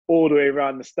 just all the way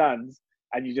around the stands,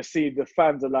 and you just see the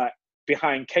fans are like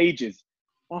behind cages.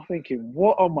 I'm thinking,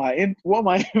 what am I in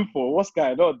for? What's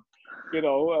going on?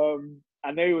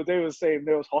 And they were saying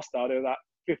they was hostile. There was like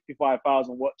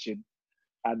 55,000 watching,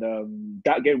 and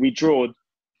that game we drawed.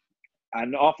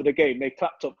 And after the game, they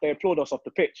applauded us off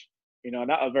the pitch. And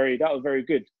that was very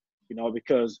good.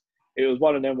 Because it was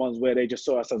one of them ones where they just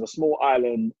saw us as a small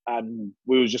island, and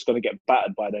we was just going to get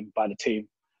battered by the team.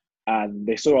 And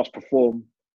they saw us perform,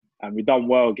 and we done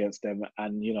well against them.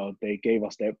 And they gave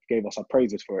us our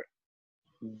praises for it.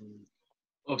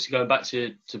 Obviously, going back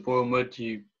to Boreham Wood,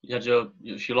 you had your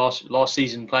last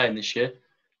season playing this year.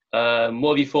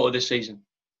 What have you thought of this season?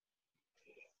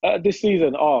 This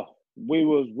season, we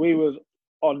was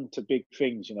on to big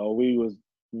things. We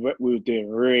were doing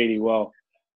really well.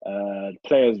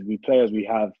 Players we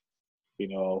have, it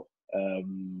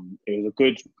was a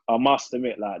good. I must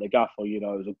admit, like the gaffer, it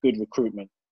was a good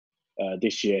recruitment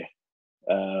this year.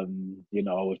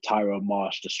 With Tyrone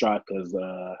Marsh, the strikers,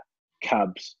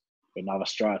 Cabs, another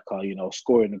striker,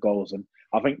 scoring the goals, and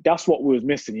I think that's what we was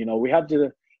missing. We had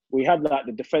like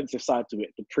the defensive side to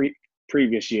it the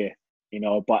previous year,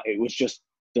 but it was just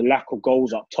the lack of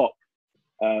goals up top.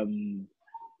 It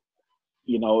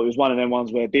was one of them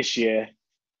ones where this year,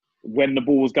 when the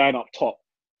ball was going up top,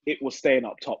 it was staying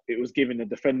up top. It was giving the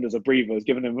defenders a breather. It was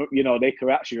giving them, they could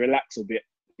actually relax a bit.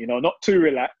 Not too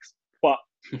relaxed, but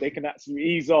they can actually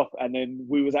ease off. And then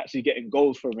we was actually getting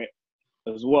goals from it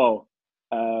as well.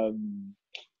 And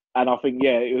I think,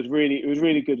 it was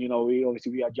really good.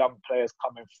 We had young players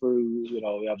coming through.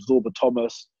 We have Zorba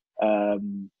Thomas, a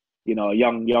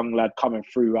young lad coming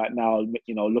through right now.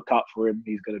 Look out for him.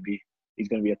 He's gonna be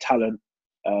a talent.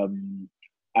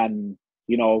 And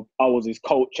I was his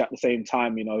coach at the same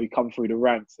time. He come through the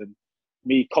ranks, and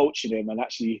me coaching him and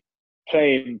actually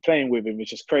playing with him,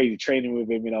 which is crazy. Training with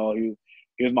him,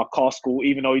 he was my car school,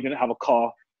 even though he didn't have a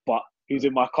car, but he was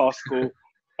in my car school.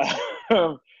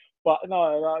 But no,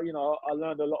 I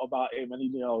learned a lot about him, and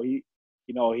he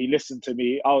listened to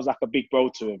me. I was like a big bro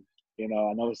to him,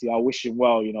 and obviously I wish him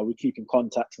well. We keep in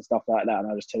contact and stuff like that,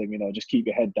 and I just tell him, just keep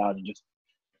your head down and just,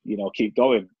 keep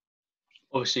going.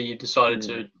 Obviously, you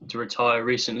decided to retire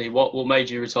recently. What made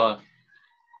you retire?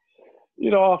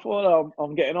 I thought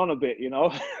I'm getting on a bit.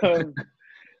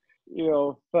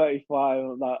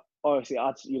 35. Like obviously,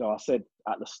 I said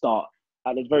at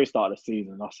the very start of the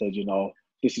season, I said,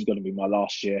 this is going to be my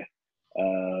last year.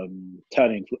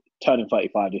 Turning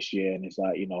 35 this year, and it's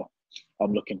like,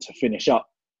 I'm looking to finish up,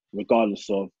 regardless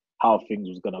of how things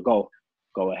was going to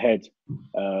go ahead.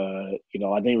 I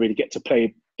didn't really get to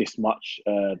play this much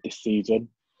this season,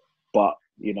 but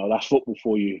that's football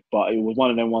for you. But it was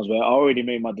one of them ones where I already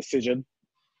made my decision,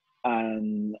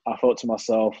 and I thought to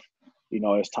myself,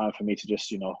 it's time for me to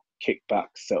just kick back,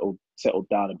 settle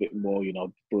down a bit more,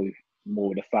 be more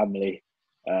with the family.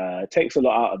 It takes a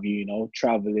lot out of you,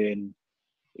 traveling,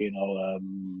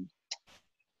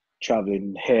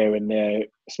 traveling here and there,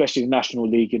 especially the National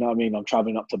League. I'm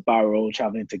traveling up to Barrow,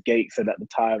 traveling to Gateshead at the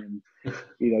time, and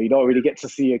you don't really get to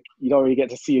see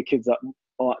your kids that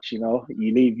much. You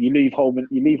leave home in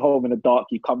the dark.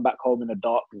 You come back home in the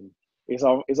dark. It's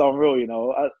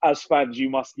unreal. As fans,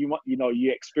 you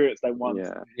experience that once.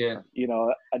 Yeah.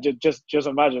 And just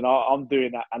imagine I'm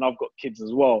doing that, and I've got kids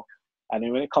as well. And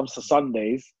then when it comes to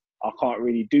Sundays, I can't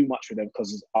really do much with them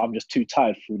because I'm just too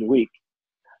tired through the week.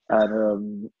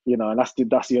 And and that's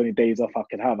the only days off I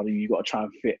can have. You've got to try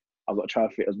and fit. I've got to try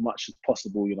and fit as much as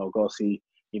possible. Go see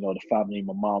the family,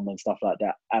 my mum and stuff like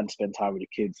that, and spend time with the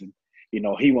kids. And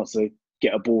he wants to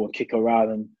get a ball and kick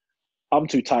around, and I'm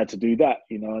too tired to do that,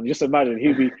 you know. And just imagine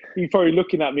he's probably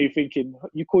looking at me thinking,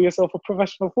 you call yourself a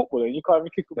professional footballer and you can't even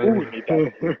kick a ball with me,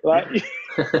 Dad. Like,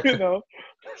 you know.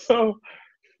 So,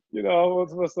 you know,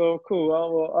 so cool.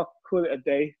 I'll call it a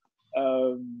day.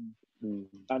 And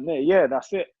then, yeah,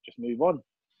 that's it. Just move on.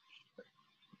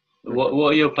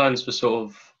 What are your plans for sort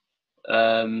of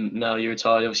now you're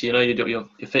retired? Obviously, you know you do your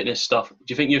fitness stuff. Do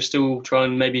you think you'll still try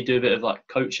and maybe do a bit of like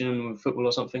coaching with football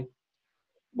or something?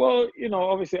 Well, you know,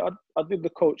 obviously I did the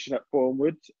coaching at Boreham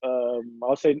Wood. I'll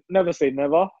never say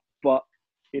never, but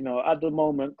you know, at the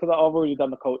moment, because I've already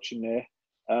done the coaching there,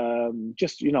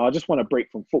 just, you know, I just want to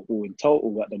break from football in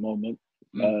total at the moment.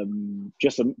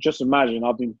 Just imagine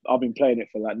I've been playing it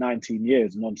for like 19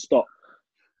 years non-stop.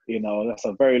 You know, that's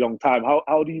a very long time. How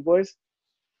old are you boys?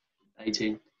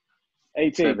 18.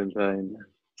 18.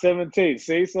 17.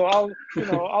 See, so I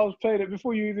was playing it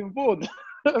before you even born.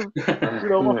 You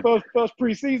know, my first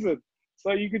pre-season.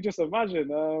 So you could just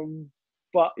imagine.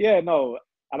 But yeah, no.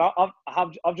 And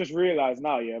I've just realised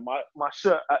now, yeah, my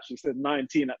shirt actually said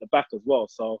 19 at the back as well.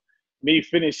 So me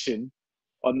finishing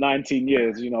on 19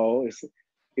 years, you know,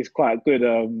 it's quite good.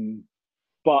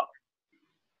 But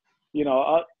you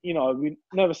know, we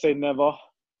never say never.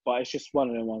 But it's just one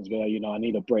of them ones where, you know, I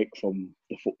need a break from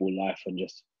the football life and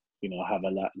just, you know, have a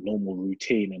like normal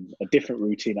routine and a different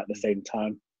routine at the same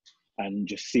time, and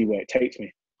just see where it takes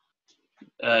me.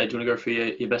 Do you want to go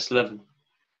through your best 11?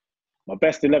 My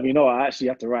best 11, you know, I actually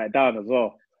have to write it down as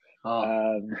well.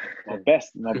 My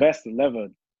best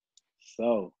 11.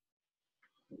 So,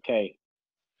 okay.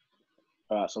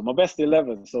 All right, so my best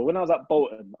 11. So when I was at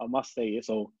Bolton, I must say,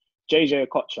 so JJ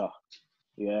Okocha,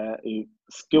 yeah,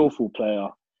 skillful player.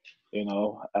 You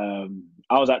know,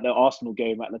 I was at the Arsenal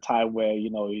game at the time where, you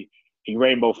know, he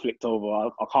rainbow flicked over.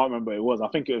 I can't remember who it was. I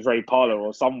think it was Ray Parlour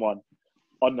or someone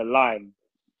on the line,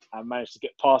 and managed to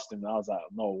get past him. And I was like,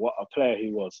 no, what a player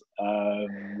he was.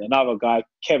 Another guy,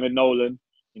 Kevin Nolan,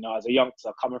 you know, as a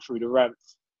youngster coming through the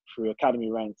ranks, through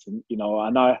academy ranks, and you know,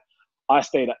 and I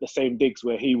stayed at the same digs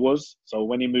where he was. So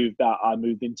when he moved out, I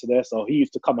moved into there. So he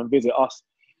used to come and visit us,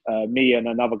 me and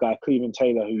another guy, Cleveland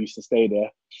Taylor, who used to stay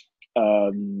there.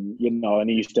 You know, and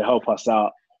he used to help us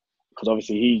out because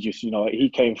obviously he just, you know, he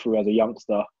came through as a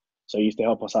youngster, so he used to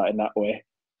help us out in that way.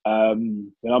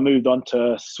 When I moved on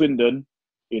to Swindon,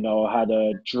 you know, I had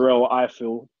a Jarrell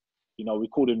Ifill, you know, we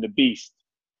called him the Beast.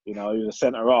 You know, he was a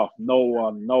centre half. No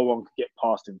one could get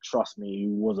past him. Trust me, he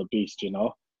was a beast. You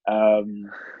know.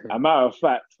 A matter of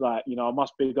fact, like, you know, I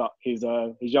must big up his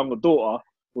younger daughter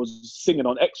was singing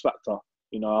on X Factor.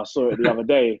 You know, I saw it the other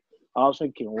day. I was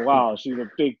thinking, wow, she's a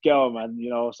big girl, man. You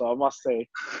know, so I must say,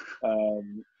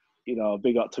 you know,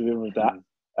 big up to him with that.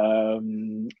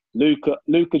 Luka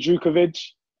Djukovic,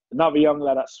 another young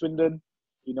lad at Swindon.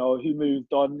 You know, he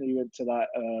moved on. He went to like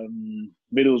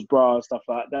Middlesbrough and stuff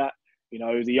like that. You know,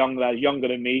 he was a young lad, younger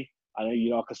than me. And, you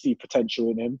know, I could see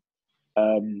potential in him.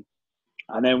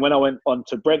 And then when I went on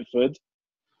to Brentford,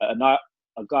 a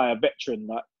veteran,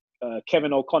 like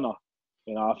Kevin O'Connor,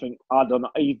 you know, I don't know,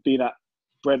 he's been at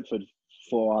Brentford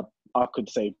for, I could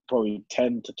say, probably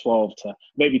 10 to 12 to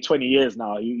maybe 20 years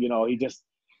now. You know, he just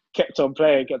kept on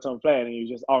playing, and he was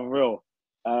just unreal.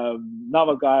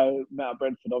 Another guy met at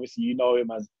Brentford, obviously you know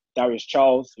him as Darius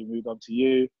Charles. He moved on to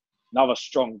you. Another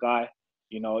strong guy.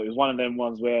 You know, it was one of them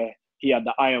ones where he had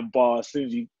the iron bar. As soon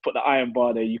as you put the iron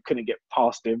bar there, you couldn't get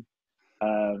past him.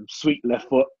 Sweet left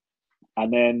foot.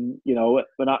 And then, you know,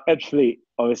 when at Ebbsfleet,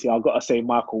 obviously I've got to say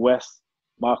Michael West,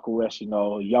 you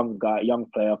know, young guy, young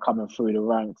player coming through the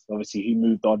ranks. Obviously he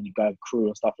moved on, he got crew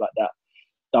and stuff like that.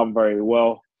 Done very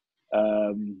well.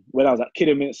 When I was at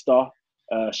Kidderminster,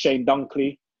 Shane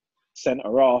Dunkley,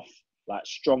 centre half, like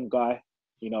strong guy.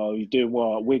 You know, he's doing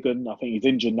well at Wigan. I think he's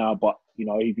injured now, but, you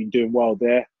know, he's been doing well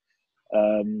there.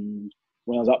 When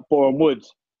I was at Boreham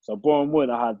Wood,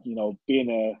 I had, you know, being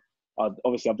there,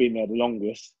 obviously I've been there the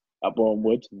longest at Boreham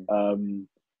Wood.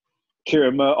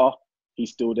 Kieran Murtagh,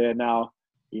 he's still there now,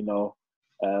 you know,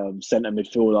 centre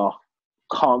midfielder.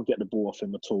 Can't get the ball off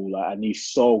him at all. Like, and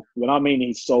he's so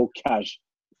cash.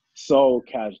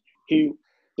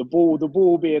 The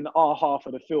ball be in our half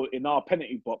of the field, in our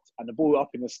penalty box, and the ball up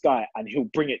in the sky, and he'll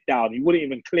bring it down. He wouldn't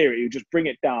even clear it. He'll just bring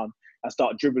it down and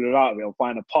start dribbling out of it and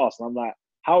find a pass. And I'm like,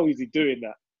 how is he doing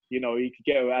that? You know, he could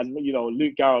get it. And, you know,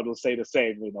 Luke Garrard will say the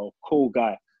same, you know, cool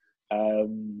guy.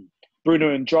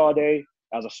 Bruno Andrade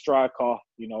as a striker,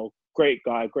 you know, great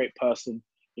guy, great person.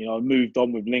 You know, moved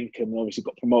on with Lincoln, obviously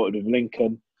got promoted with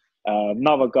Lincoln.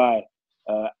 Another guy,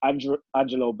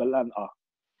 Angelo Belanta.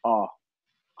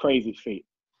 Crazy feat,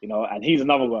 you know, and he's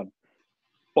another one.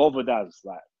 Bothered.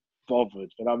 But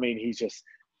I mean, he's just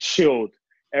chilled.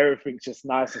 Everything's just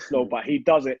nice and slow, but he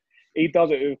does it. he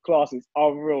does it with class. It's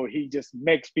unreal. He just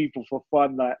makes people for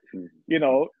fun. Like, you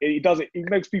know, he does it. He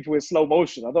makes people in slow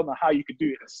motion. I don't know how you could do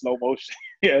it in slow motion.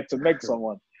 Yeah, to make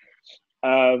someone.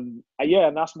 Yeah,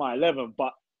 and that's my 11.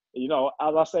 But you know,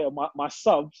 as I say, my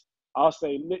subs, I'll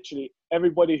say literally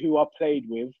everybody who I played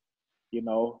with, you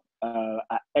know,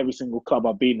 at every single club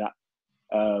I've been at,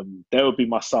 they would be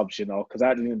my subs. You know, because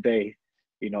at the end of the day,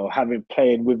 you know,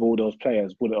 playing with all those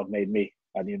players wouldn't have made me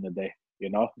at the end of the day, you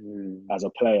know, as a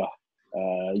player.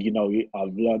 You know,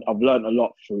 I've learned a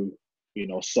lot through, you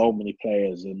know, so many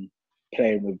players and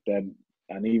playing with them,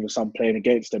 and even some playing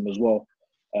against them as well.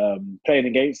 Playing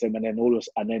against them, and then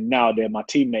now they're my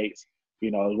teammates.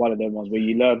 You know, it's one of them ones where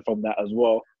you learn from that as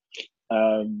well.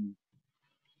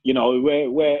 You know,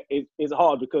 where it's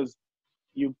hard because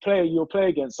you'll play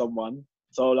against someone.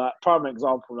 So, like, prime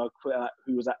example, like,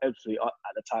 who was at Ebbsfleet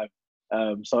at the time.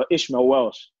 So Ishmael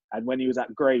Welsh, and when he was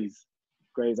at Grays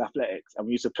Athletics, and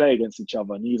we used to play against each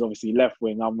other. And he's obviously left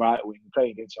wing, I'm right wing,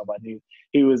 playing against each other. And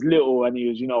he was little, and he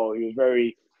was, you know, he was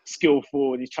very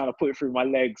skillful, and he's trying to put it through my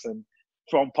legs and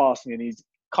from past me, and he's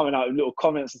coming out with little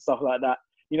comments and stuff like that.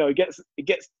 You know, it gets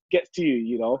to you,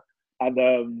 you know. And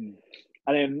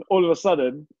then all of a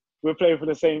sudden, we're playing for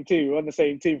the same team. We're on the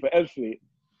same team for Ebbsfleet.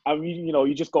 And you know,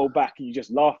 you just go back and you just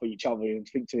laugh at each other and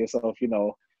think to yourself, you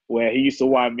know, where he used to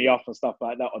wind me up and stuff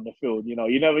like that on the field. You know,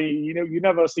 you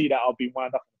never see that I'll be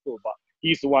wound up on the field, but he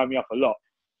used to wind me up a lot.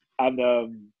 And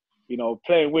you know,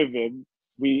 playing with him,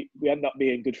 we end up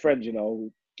being good friends. You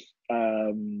know,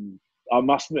 I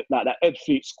must admit, like, that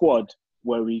Ebbsfleet squad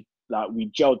where we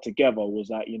gelled together was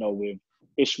like, you know, with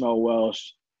Ishmael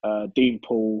Welsh, Dean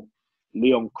Paul,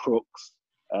 Leon Crooks,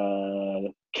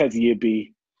 Kezi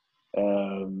Ibby,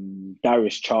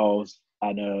 Darius Charles,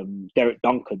 and Derek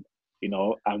Duncan, you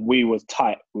know, and we was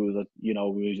tight. We was a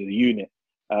unit.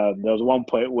 There was one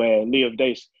point where Liam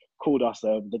Dace called us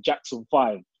the Jackson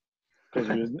Five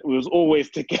because we was always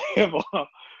together,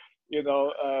 you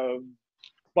know.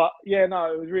 But yeah,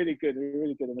 no, it was really good,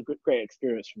 and a great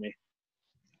experience for me.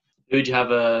 Who did you have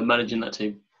managing that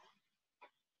team?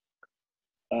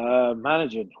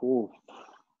 Managing,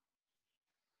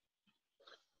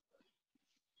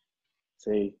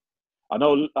 see, I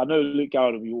know Luke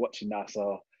Garrett will be watching that,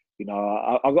 so you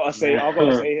know, I've got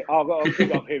to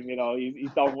big up him. You know,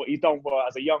 he's done well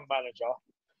as a young manager.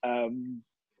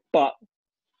 But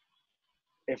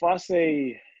if I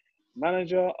say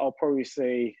manager, I'll probably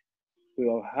say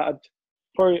who I've had.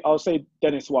 I'll say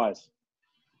Dennis Wise.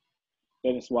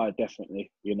 Dennis Wise,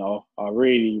 definitely. You know, I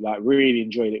really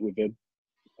enjoyed it with him.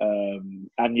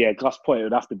 And yeah, Gus Point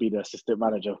would have to be the assistant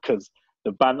manager because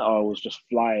the banter was just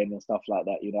flying and stuff like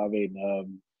that. You know what I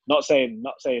mean? Not saying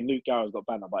Luke Garrett's got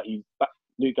banter, but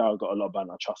Luke Garrett's got a lot of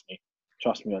banter. Trust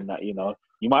me on that. You know,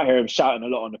 you might hear him shouting a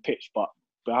lot on the pitch, but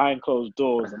behind closed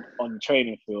doors and on the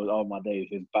training field, oh my days,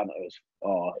 his banter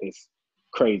it's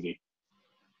crazy.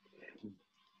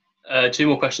 2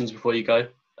 more questions before you go.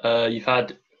 You've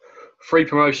had 3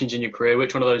 promotions in your career.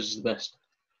 Which one of those is the best?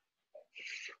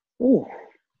 Oh,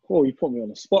 you put me on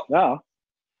the spot now.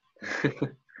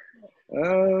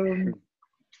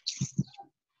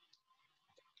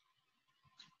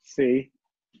 See,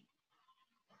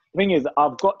 the thing is,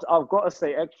 I've got to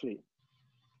say Ebbsfleet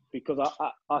because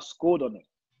I scored on it.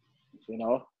 You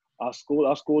know, I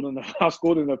scored in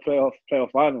the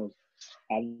playoff finals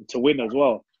and to win as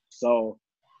well. So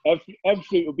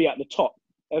Ebbsfleet would be at the top.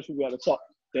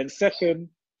 Then second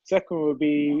would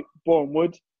be Boreham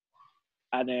Wood,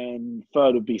 and then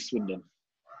third would be Swindon.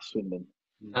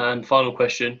 And final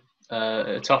question,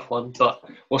 a tough one, but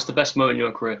what's the best moment in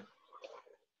your career?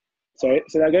 Sorry,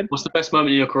 say that again? What's the best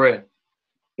moment in your career?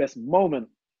 Best moment?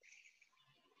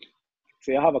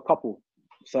 See, I have a couple.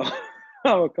 So,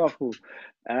 as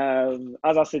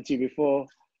I said to you before,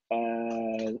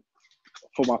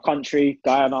 for my country,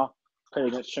 Guyana, playing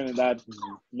against Trinidad,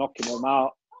 knocking them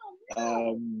out.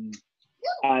 And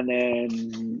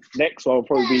then next one will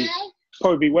probably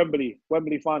be Wembley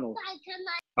final.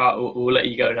 We'll let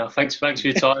you go now. Thanks for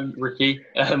your time, Ricky.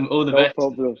 All the best. No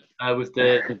problem. With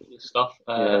the stuff.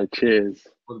 Cheers.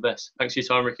 All the best. Thanks for your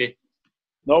time, Ricky.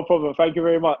 No problem. Thank you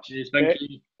very much. Cheers. Thank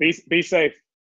you. Be safe.